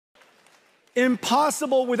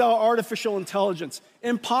Impossible without artificial intelligence.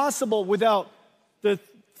 Impossible without the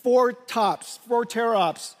 4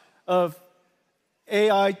 teraops of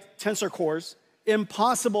AI tensor cores.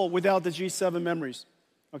 Impossible without the G7 memories.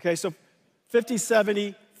 Okay, so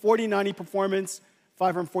 5070, 4090 performance,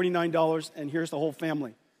 $549, and here's the whole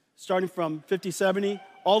family. Starting from 5070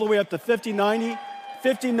 all the way up to 5090.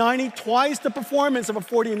 5090, twice the performance of a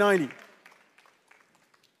 4090.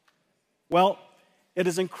 Well, it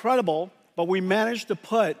is incredible, but we managed to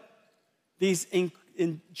put these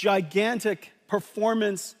in gigantic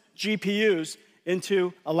performance GPUs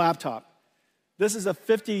into a laptop. This is a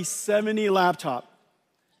 5070 laptop.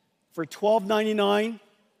 For $1299,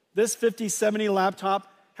 this 5070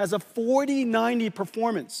 laptop has a 4090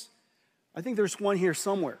 performance. I think there's one here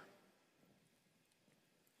somewhere.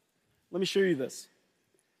 Let me show you this.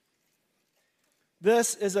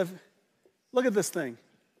 This is look at this thing.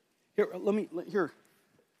 Here.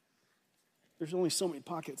 There's only so many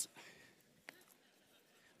pockets.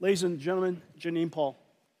 Ladies and gentlemen, Janine Paul.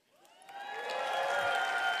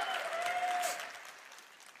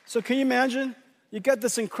 So can you imagine? You get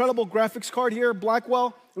this incredible graphics card here,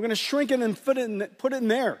 Blackwell. We're going to shrink it and put it in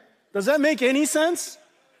there. Does that make any sense?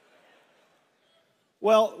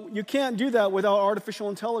 Well, you can't do that without artificial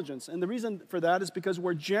intelligence. And the reason for that is because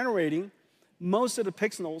we're generating most of the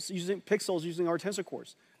pixels using our tensor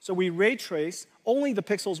cores. So we ray trace only the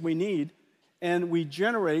pixels we need, and we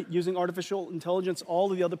generate, using artificial intelligence,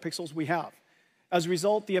 all of the other pixels we have. As a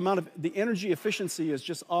result, the energy efficiency is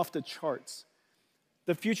just off the charts.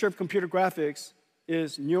 The future of computer graphics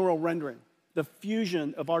is neural rendering, the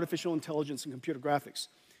fusion of artificial intelligence and computer graphics.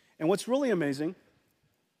 And what's really amazing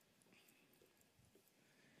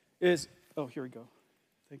is, oh, here we go.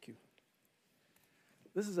 Thank you.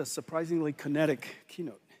 This is a surprisingly kinetic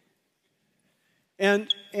keynote.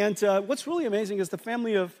 And what's really amazing is the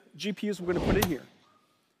family of GPUs we're going to put in here.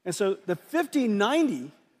 And so the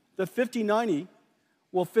 5090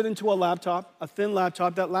 will fit into a laptop, a thin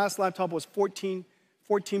laptop. That last laptop was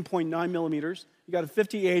 14.9 millimeters. You got a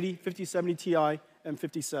 5080, 5070 Ti, and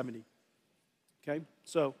 5070. Okay?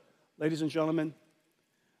 So, ladies and gentlemen,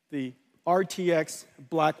 the RTX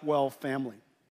Blackwell family.